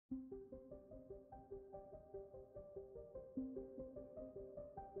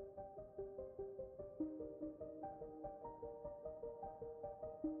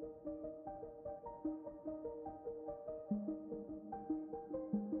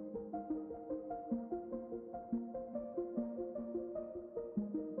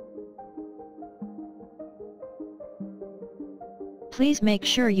Please make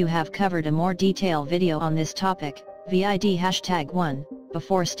sure you have covered a more detailed video on this topic, VID#1,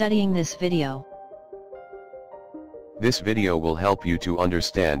 before studying this video. This video will help you to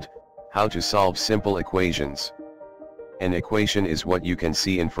understand how to solve simple equations. An equation is what you can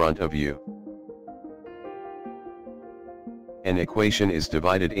see in front of you. An equation is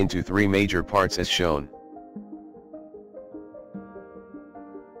divided into three major parts as shown.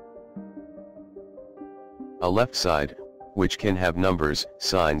 A left side, which can have numbers,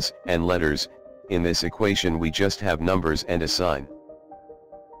 signs, and letters. In this equation we just have numbers and a sign.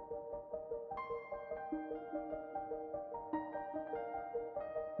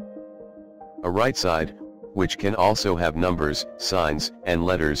 A right side, which can also have numbers, signs, and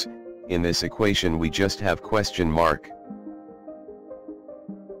letters. In this equation we just have question mark.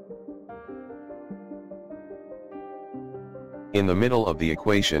 In the middle of the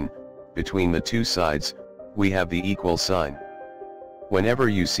equation, between the two sides, we have the equal sign. Whenever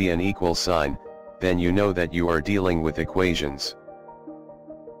you see an equal sign, then you know that you are dealing with equations.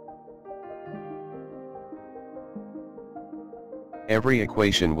 Every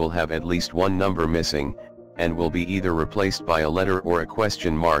equation will have at least one number missing, and will be either replaced by a letter or a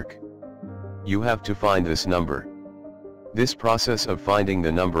question mark. You have to find this number. This process of finding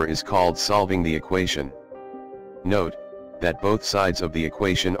the number is called solving the equation. Note that both sides of the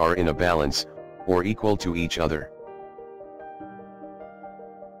equation are in a balance, or equal to each other.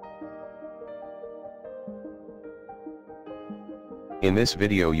 In this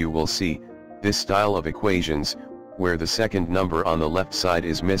video you will see this style of equations, where the second number on the left side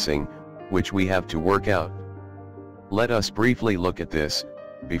is missing, which we have to work out. Let us briefly look at this,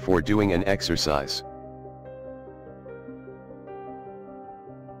 before doing an exercise.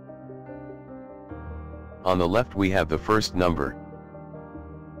 On the left we have the first number,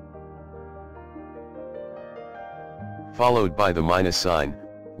 followed by the minus sign,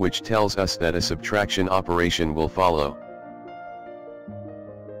 which tells us that a subtraction operation will follow.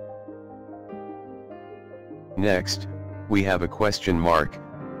 Next, we have a question mark,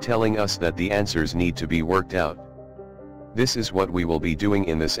 telling us that the answers need to be worked out. This is what we will be doing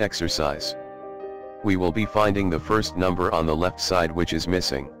in this exercise. We will be finding the first number on the left side which is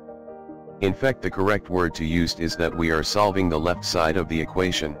missing. In fact, the correct word to use is that we are solving the left side of the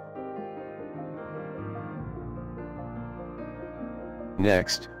equation.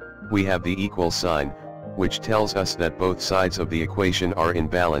 Next, we have the equal sign, which tells us that both sides of the equation are in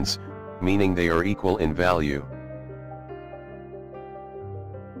balance, meaning they are equal in value.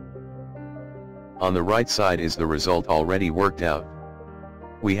 On the right side is the result already worked out.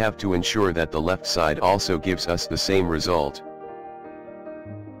 We have to ensure that the left side also gives us the same result.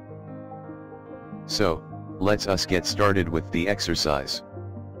 So, let's us get started with the exercise.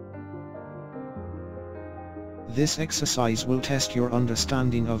 This exercise will test your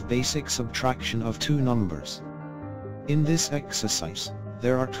understanding of basic subtraction of two numbers. In this exercise,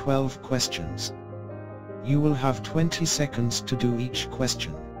 there are 12 questions. You will have 20 seconds to do each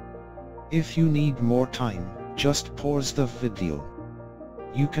question. If you need more time, just pause the video.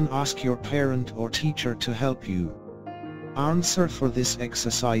 You can ask your parent or teacher to help you. Answer for this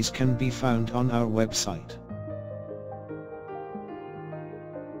exercise can be found on our website.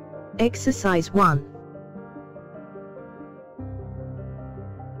 Exercise 1.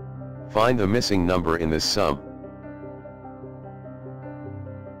 Find the missing number in this sum.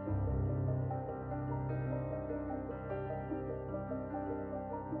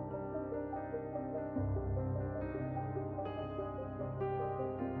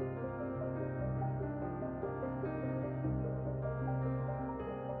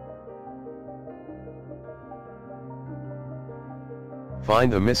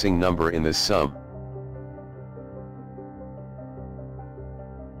 Find the missing number in this sum.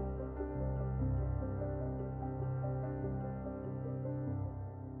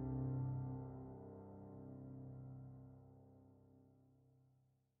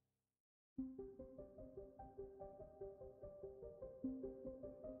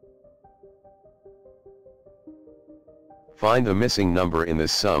 Find the missing number in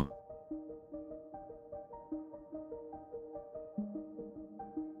this sum.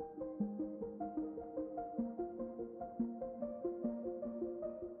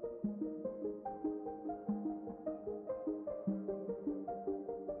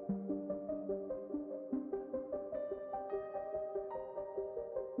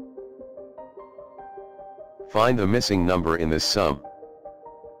 Find the missing number in this sum.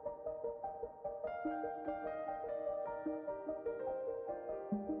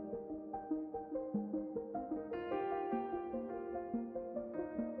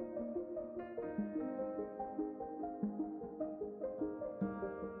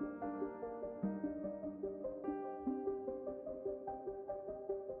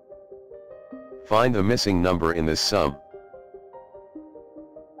 Find the missing number in this sum.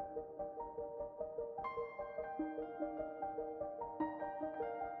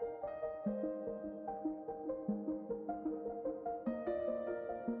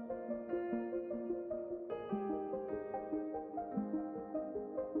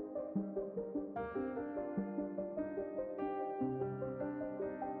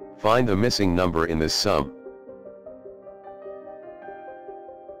 Find the missing number in this sum.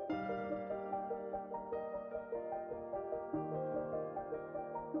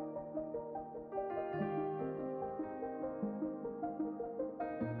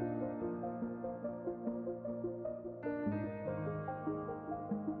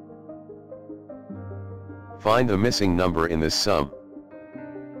 Find the missing number in this sum.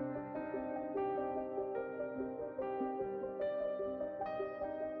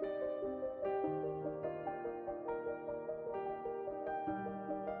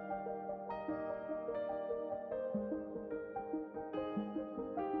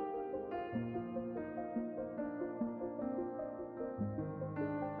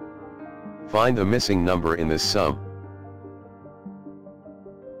 Find the missing number in this sum.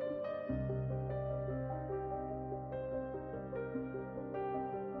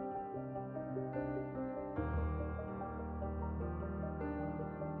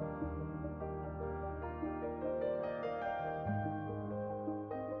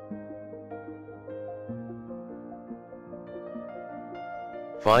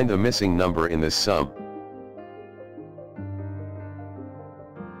 Find the missing number in this sum.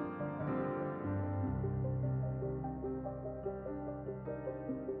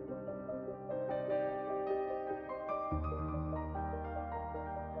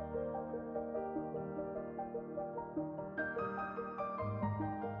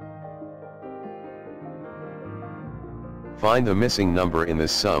 Find the missing number in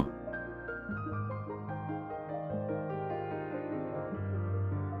this sum.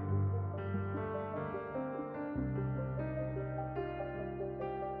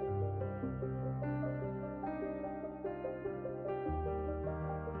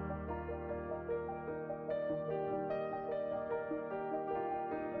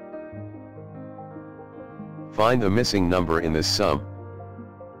 Find the missing number in this sum.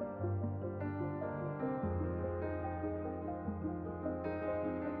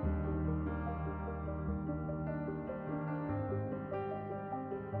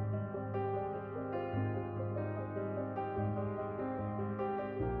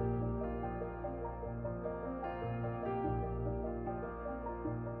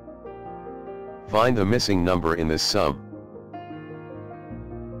 Find the missing number in this sum.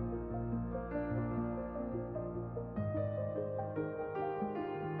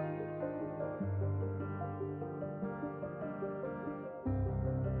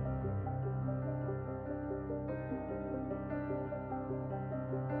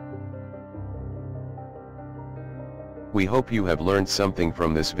 We hope you have learned something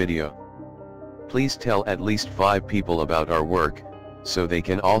from this video. Please tell at least 5 people about our work, so they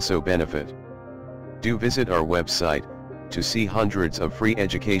can also benefit. Do visit our website, to see hundreds of free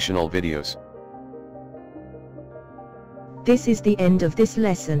educational videos. This is the end of this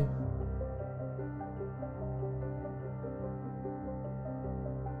lesson.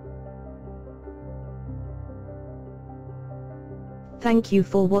 Thank you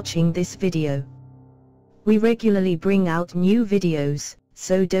for watching this video. We regularly bring out new videos,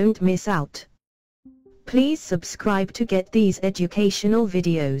 so don't miss out. Please subscribe to get these educational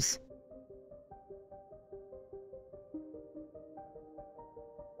videos.